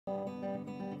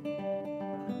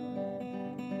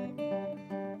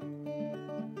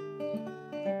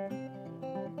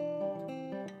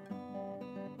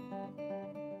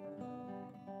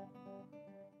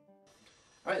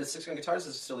Alright, the 6-string guitars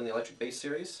is still in the electric bass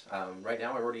series. Right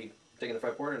now I've already taken the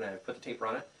fretboard and I've put the taper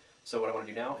on it. So what I want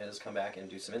to do now is come back and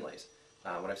do some inlays.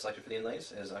 What I've selected for the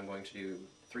inlays is I'm going to do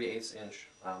 3/8 inch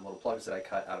little plugs that I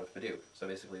cut out of Padook. So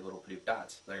basically little Padook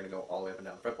dots. They're going to go all the way up and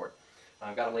down the fretboard.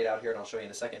 I've got them laid out here and I'll show you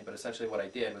in a second, but essentially what I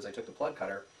did was I took the plug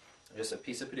cutter, just a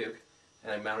piece of Padook,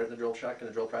 and I mounted the drill chuck and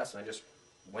the drill press, and I just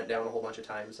went down a whole bunch of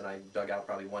times and I dug out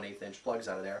probably 1/8 inch plugs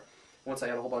out of there. Once I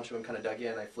had a whole bunch of them kind of dug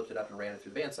in, I flipped it up and ran it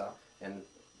through the bandsaw and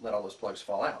let all those plugs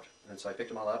fall out. And so I picked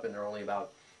them all up, and they're only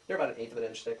about 1/8 of an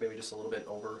inch thick, maybe just a little bit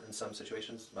over in some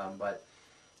situations. But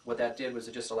what that did was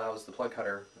it just allows the plug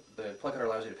cutter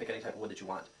allows you to pick any type of wood that you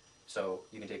want. So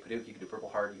you can take Padook, you can do Purple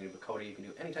Heart, you can do Bacote, you can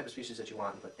do any type of species that you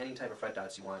want, and put any type of fret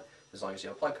dots you want as long as you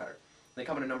have a plug cutter. They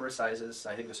come in a number of sizes.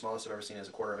 I think the smallest I've ever seen is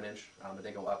 1/4 of an inch, but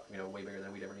they go up, way bigger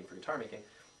than we'd ever need for guitar making.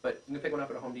 But you can pick one up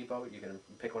at a Home Depot, you can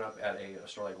pick one up at a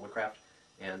store like Woodcraft,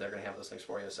 and they're going to have those things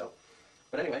for you. So,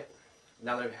 but anyway,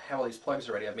 now that I have all these plugs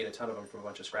already, I've made a ton of them from a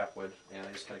bunch of scrap wood, and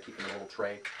I just kind of keep them in a little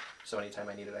tray, so anytime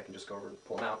I need it I can just go over and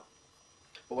pull them out.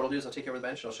 But what I'll do is I'll take you over the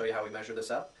bench and I'll show you how we measure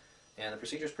this up. And the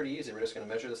procedure is pretty easy. We're just going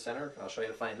to measure the center, and I'll show you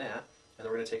how to find that. And then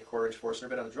we're going to take a 1/4 inch Forstner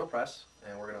bit on the drill press,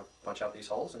 and we're going to punch out these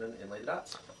holes and then inlay the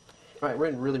dots. Alright, we're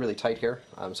in really, really tight here,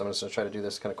 so I'm just going to try to do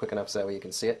this kind of quick enough so that way you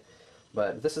can see it.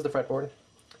 But this is the fretboard,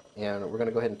 and we're going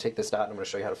to go ahead and take this dot, and I'm going to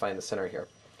show you how to find the center here.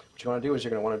 What you want to do is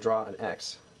you're going to want to draw an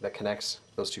X that connects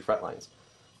those two fret lines.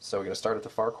 So we're going to start at the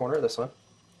far corner of this one,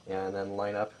 and then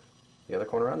line up the other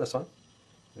corner on this one,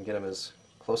 and get them as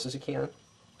close as you can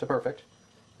to perfect.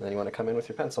 And then you want to come in with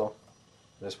your pencil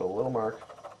and just put a little mark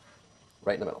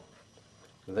right in the middle.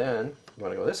 Then you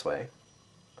want to go this way,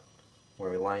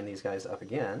 where we line these guys up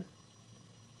again,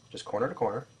 just corner to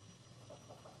corner,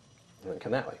 and then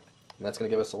come that way. And that's going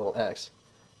to give us a little X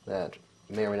that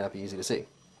may or may not be easy to see.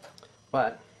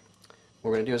 But what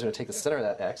we're going to do is we're going to take the center of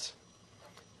that X,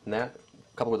 and that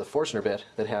coupled with a Forstner bit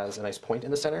that has a nice point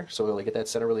in the center, so we'll get that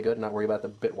center really good and not worry about the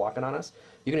bit walking on us.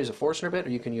 You can use a Forstner bit, or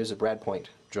you can use a brad point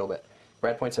drill bit.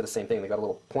 Brad points are the same thing. They got a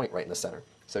little point right in the center,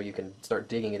 so you can start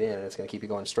digging it in, and it's going to keep you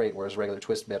going straight, whereas a regular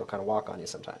twist bit will kind of walk on you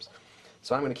sometimes.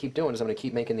 So what I'm going to keep doing is I'm going to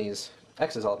keep making these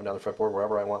X's all up and down the fretboard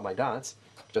wherever I want my dots,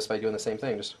 just by doing the same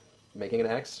thing, just making an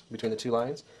X between the two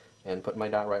lines and putting my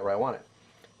dot right where I want it.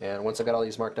 And once I've got all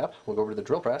these marked up, we'll go over to the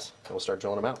drill press and we'll start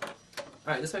drilling them out.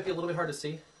 Alright, this might be a little bit hard to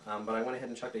see, but I went ahead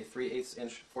and chucked a 3/8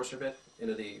 inch Forstner bit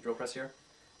into the drill press here,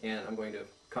 and I'm going to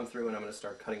come through and I'm going to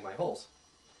start cutting my holes.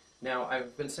 Now,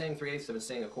 I've been saying 3/8, I've been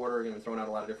saying 1/4, I've been throwing out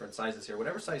a lot of different sizes here.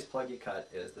 Whatever size plug you cut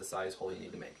is the size hole you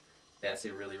need to make. That's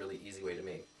a really, really easy way to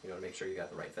make, to make sure you got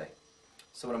the right thing.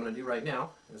 So what I'm going to do right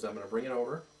now is I'm going to bring it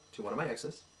over to one of my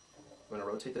X's. I'm going to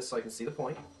rotate this so I can see the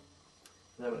point.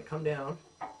 And I'm going to come down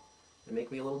and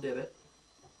make me a little divot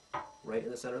right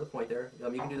in the center of the point there.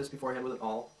 You can do this beforehand with an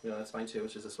awl, that's fine too,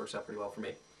 it's just this works out pretty well for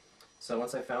me. So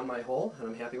once I found my hole and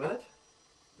I'm happy with it,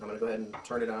 I'm going to go ahead and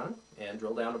turn it on and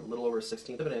drill down a little over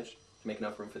 1/16 of an inch to make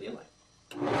enough room for the inlay.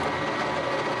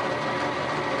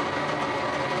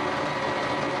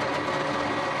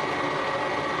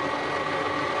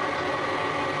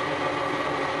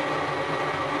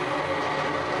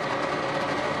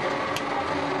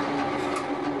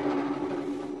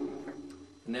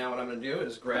 Now what I'm going to do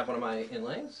is grab one of my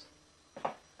inlays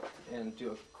and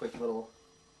do a quick little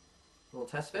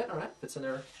test fit. Alright, fits in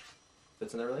there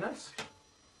really nice.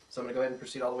 So I'm going to go ahead and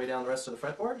proceed all the way down the rest of the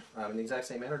fretboard in the exact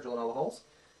same manner, drilling all the holes.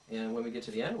 And when we get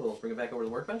to the end, we'll bring it back over to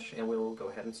the workbench and we'll go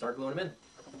ahead and start gluing them in.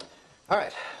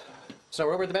 Alright, so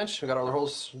we're over at the bench. We've got all the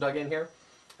holes dug in here.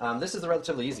 This is the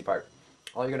relatively easy part.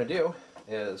 All you're going to do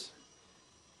is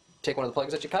take one of the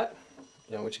plugs that you cut,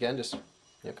 which again just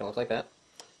kind of look like that.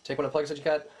 Take one of the plugs that you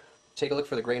cut, take a look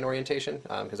for the grain orientation,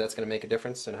 because that's going to make a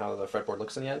difference in how the fretboard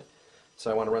looks in the end. So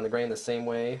I want to run the grain the same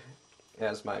way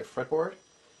as my fretboard.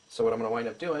 So what I'm going to wind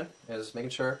up doing is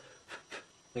making sure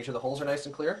the holes are nice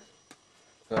and clear.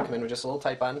 I'll come in with just a little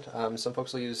Type Bond. Some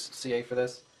folks will use CA for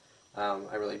this.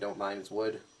 I really don't mind, it's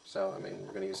wood. So I'm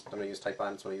going to use Type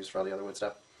Bond. It's what I use for all the other wood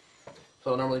stuff.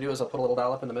 So what I'll normally do is I'll put a little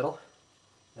dollop in the middle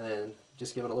and then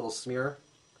just give it a little smear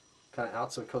kind of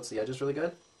out so it coats the edges really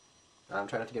good. I'm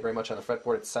trying not to get very much on the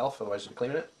fretboard itself, otherwise you'll be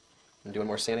cleaning it. I'm doing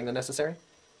more sanding than necessary.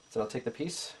 So I'll take the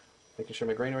piece, making sure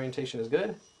my grain orientation is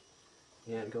good,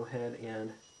 and go ahead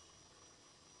and...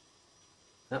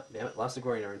 Oh, damn it, lost the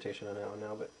grain orientation on that one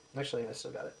now, but actually I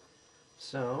still got it.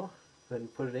 So, go ahead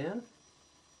and put it in,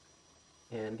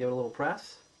 and give it a little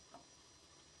press.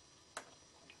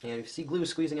 And if you see glue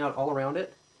squeezing out all around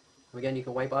it, again you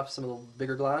can wipe off some of the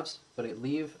bigger globs, but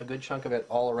leave a good chunk of it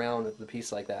all around the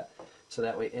piece like that. So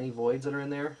that way any voids that are in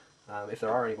there, if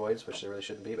there are any voids, which there really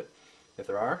shouldn't be, but if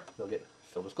there are, they'll get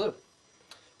filled with glue.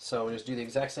 So we just do the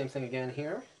exact same thing again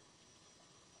here.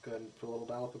 Go ahead and put a little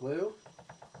dollop of glue.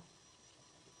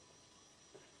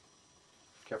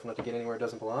 Careful not to get anywhere it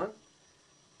doesn't belong.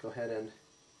 Go ahead and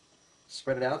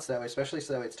spread it out so that way, especially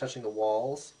so that way it's touching the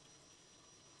walls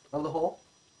of the hole.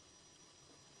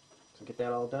 So get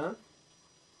that all done.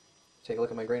 Take a look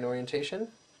at my grain orientation.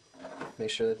 Make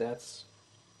sure that that's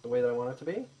the way that I want it to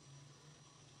be.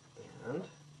 And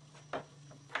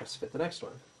press fit the next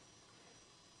one.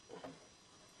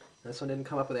 This one didn't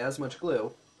come up with as much glue, so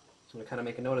I'm going to kind of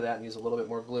make a note of that and use a little bit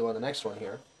more glue on the next one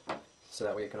here, so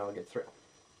that way it can all get through.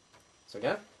 So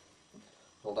again,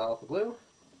 a little dollop of glue.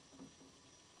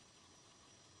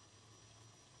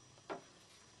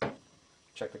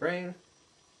 Check the grain,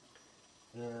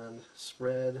 and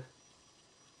spread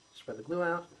the glue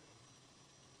out,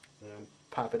 and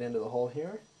pop it into the hole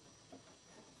here.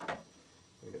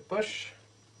 We get a push,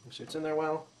 make sure it's in there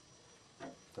well,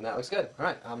 and that looks good.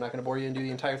 Alright, I'm not going to bore you and do the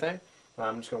entire thing.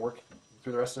 I'm just going to work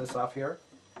through the rest of this off here,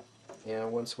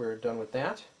 and once we're done with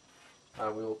that,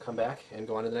 we will come back and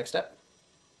go on to the next step.